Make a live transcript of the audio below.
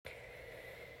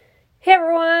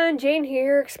everyone, Jane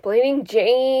here, explaining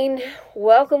Jane.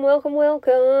 Welcome.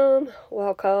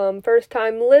 First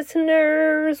time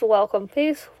listeners, welcome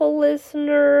faithful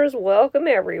listeners, welcome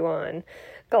everyone.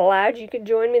 Glad you could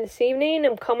join me this evening.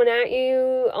 I'm coming at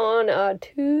you on a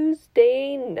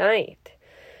Tuesday night.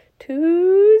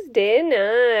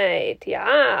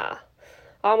 Yeah.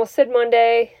 I almost said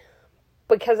Monday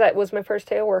because that was my first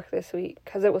day of work this week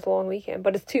because it was a long weekend.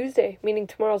 But it's Tuesday, meaning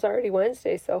tomorrow's already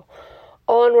Wednesday, so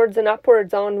onwards and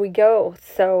upwards, on we go.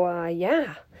 So,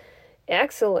 yeah.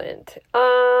 Excellent.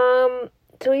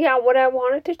 What I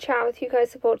wanted to chat with you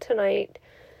guys about tonight,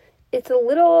 it's a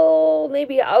little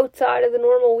maybe outside of the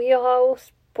normal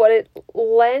wheelhouse, but it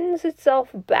lends itself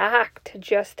back to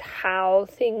just how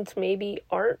things maybe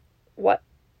aren't what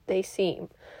they seem,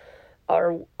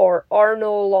 or are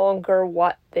no longer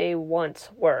what they once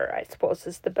were, I suppose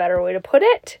is the better way to put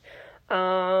it.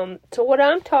 So what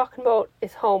I'm talking about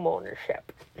is home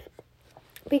ownership.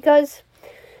 Because,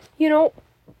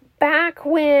 back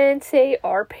when, say,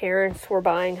 our parents were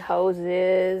buying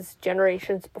houses,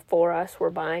 generations before us were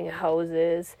buying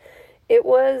houses, it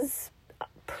was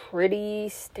pretty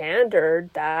standard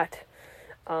that,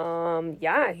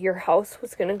 your house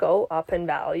was going to go up in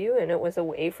value, and it was a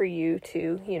way for you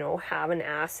to, have an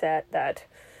asset that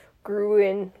grew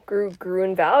in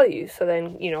value, so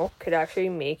then, could actually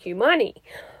make you money.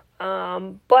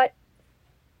 But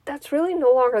that's really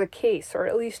no longer the case, or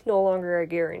at least no longer a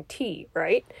guarantee,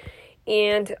 right?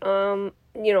 And, I'll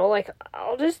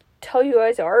just tell you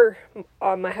guys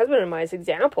my husband and my's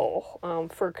example,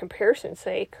 for comparison's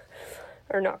sake,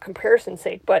 or not comparison's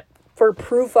sake, but for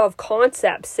proof of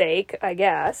concept's sake, I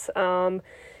guess,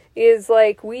 is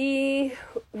like we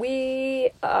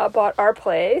bought our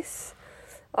place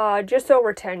just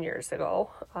over 10 years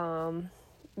ago.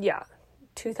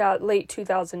 Late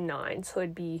 2009. So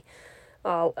it'd be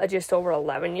just over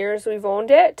 11 years we've owned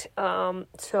it. Put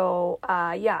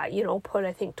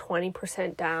I think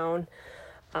 20% down.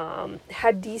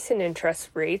 Had decent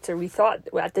interest rates, or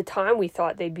at the time we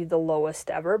thought they'd be the lowest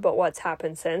ever, but what's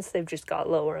happened since, they've just got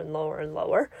lower and lower and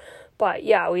lower. But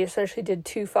yeah, we essentially did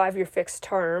 2 5-year fixed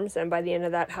terms, and by the end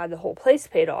of that had the whole place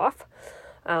paid off.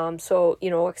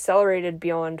 Accelerated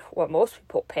beyond what most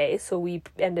people pay. So we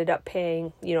ended up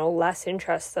paying, less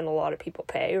interest than a lot of people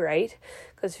pay, right?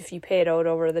 Because if you pay it out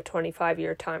over the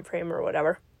 25-year time frame or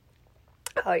whatever,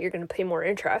 you're going to pay more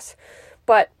interest.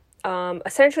 But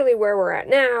essentially where we're at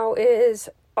now is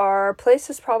our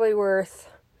place is probably worth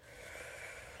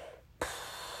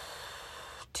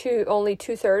only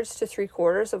 2/3 to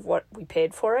 3/4 of what we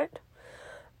paid for it.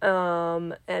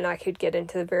 And I could get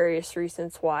into the various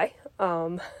reasons why.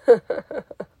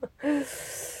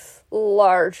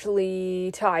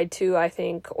 Largely tied to, I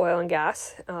think, oil and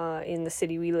gas, in the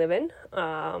city we live in.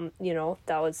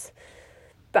 That was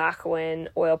back when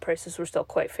oil prices were still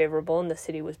quite favorable and the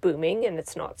city was booming, and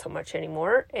it's not so much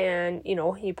anymore. And,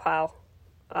 you pile,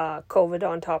 COVID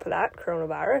on top of that,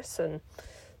 coronavirus, and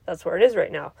that's where it is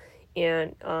right now.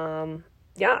 And,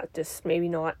 just maybe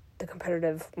not the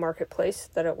competitive marketplace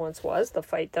that it once was, the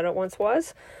fight that it once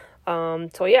was.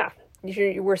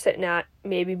 We're sitting at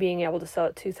maybe being able to sell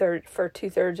it 2/3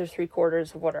 or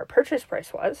 3/4 of what our purchase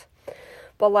price was.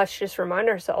 But let's just remind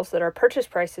ourselves that our purchase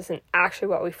price isn't actually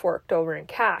what we forked over in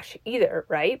cash either,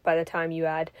 right? By the time you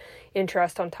add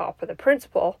interest on top of the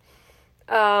principal.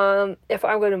 If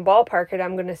I'm going to ballpark it,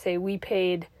 I'm going to say we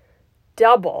paid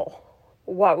double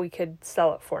what we could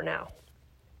sell it for now.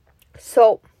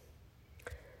 So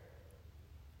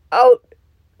out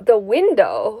the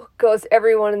window goes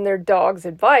everyone and their dog's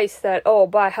advice that,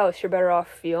 buy a house, you're better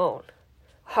off if you own.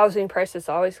 Housing prices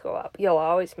always go up. You'll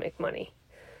always make money.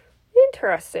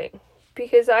 Interesting,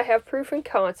 because I have proof and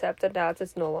concept that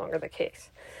is no longer the case.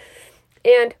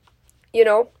 And,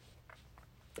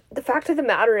 the fact of the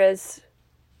matter is,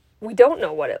 we don't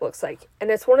know what it looks like.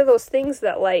 And it's one of those things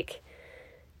that,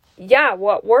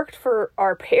 what worked for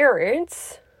our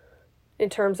parents in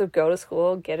terms of go to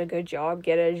school, get a good job,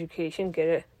 get an education,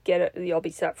 you'll be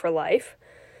set for life,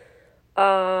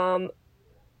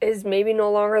 is maybe no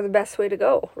longer the best way to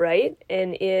go, right?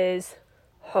 And is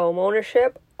home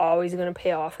ownership always going to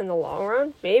pay off in the long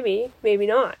run? Maybe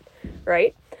not,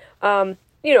 right?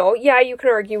 You can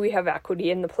argue we have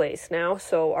equity in the place now,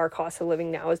 so our cost of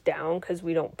living now is down because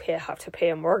we don't have to pay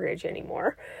a mortgage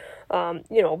anymore.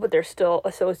 But there's still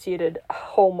associated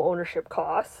home ownership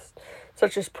costs,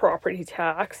 such as property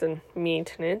tax and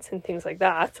maintenance and things like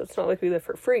that. So it's not like we live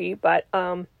for free, but,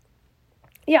 I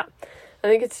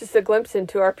think it's just a glimpse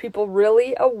into, are people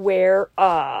really aware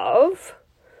of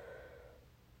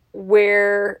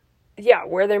where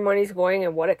their money's going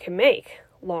and what it can make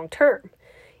long term.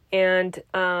 And,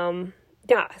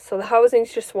 yeah, so the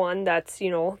housing's just one that's,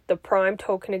 the prime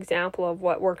token example of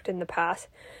what worked in the past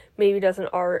maybe doesn't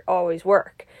always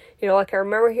work. Like I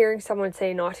remember hearing someone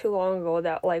say not too long ago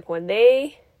that like when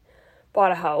they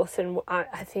bought a house, and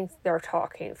I think they're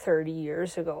talking 30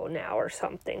 years ago now or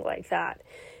something like that,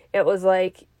 it was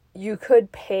like you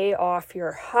could pay off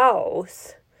your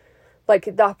house,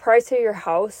 like the price of your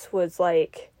house was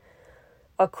like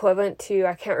equivalent to,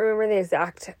 I can't remember the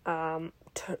exact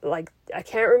I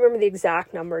can't remember the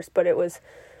exact numbers, but it was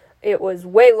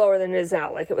way lower than it is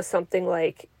now. Like it was something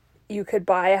like you could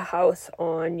buy a house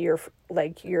on your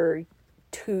 2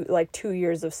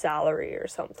 years of salary or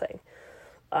something.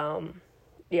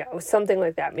 Yeah, it was something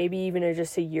like that. Maybe even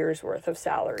just a year's worth of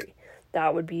salary.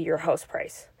 That would be your house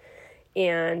price.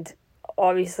 And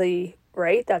obviously,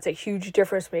 right, that's a huge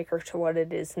difference maker to what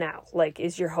it is now. Like,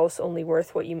 is your house only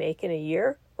worth what you make in a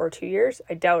year or 2 years?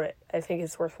 I doubt it. I think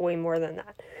it's worth way more than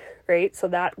that, right? So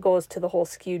that goes to the whole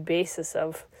skewed basis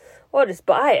of, well, just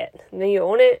buy it. And then you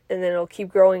own it, and then it'll keep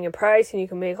growing in price, and you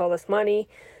can make all this money.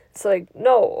 It's like,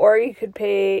 no, or you could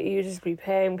you just be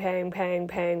paying,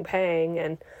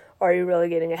 and are you really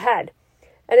getting ahead?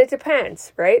 And it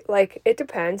depends, right? Like, it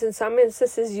depends. In some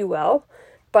instances, you will.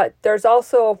 But there's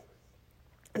also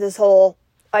this whole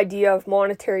idea of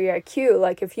monetary IQ.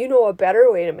 Like, if you know a better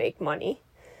way to make money,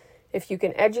 if you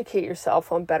can educate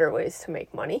yourself on better ways to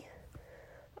make money,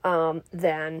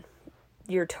 then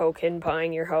your token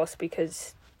buying your house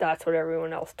because that's what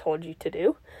everyone else told you to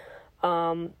do,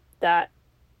 that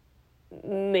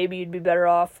maybe you'd be better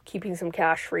off keeping some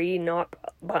cash free, not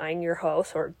buying your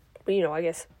house, or, I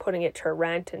guess putting it to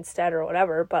rent instead or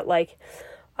whatever, but like,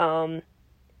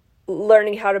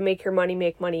 learning how to make your money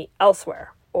make money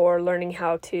elsewhere, or learning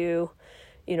how to,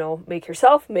 make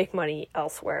yourself make money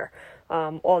elsewhere.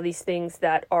 All these things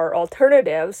that are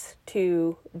alternatives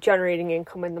to generating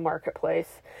income in the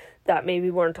marketplace that maybe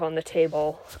weren't on the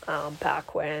table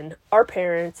back when our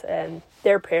parents and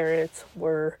their parents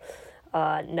were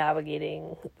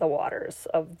navigating the waters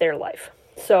of their life.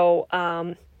 So,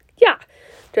 yeah,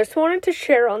 just wanted to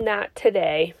share on that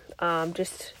today.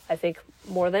 I think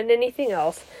more than anything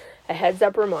else, a heads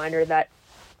up reminder that,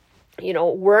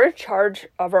 we're in charge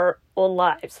of our own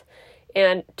lives,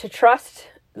 and to trust,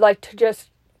 like to just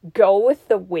go with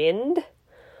the wind,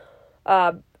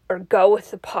 or go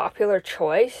with the popular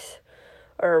choice,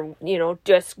 or,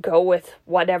 just go with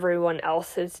what everyone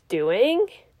else is doing,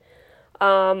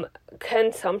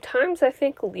 can sometimes, I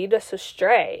think, lead us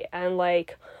astray. And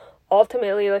like,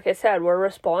 ultimately, like I said, we're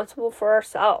responsible for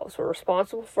ourselves. We're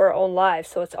responsible for our own lives.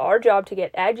 So it's our job to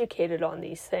get educated on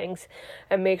these things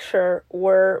and make sure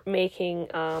we're making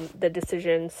the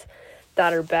decisions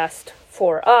that are best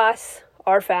for us,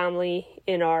 our family,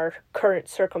 in our current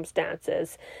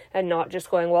circumstances, and not just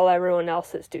going, well, everyone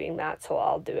else is doing that, so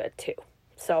I'll do it too.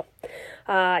 So,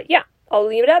 yeah, I'll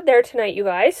leave it out there tonight, you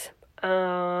guys.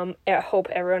 I hope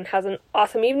everyone has an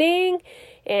awesome evening.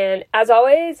 And as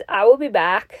always, I will be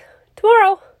back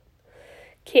tomorrow.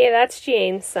 Okay, that's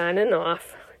Jane signing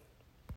off.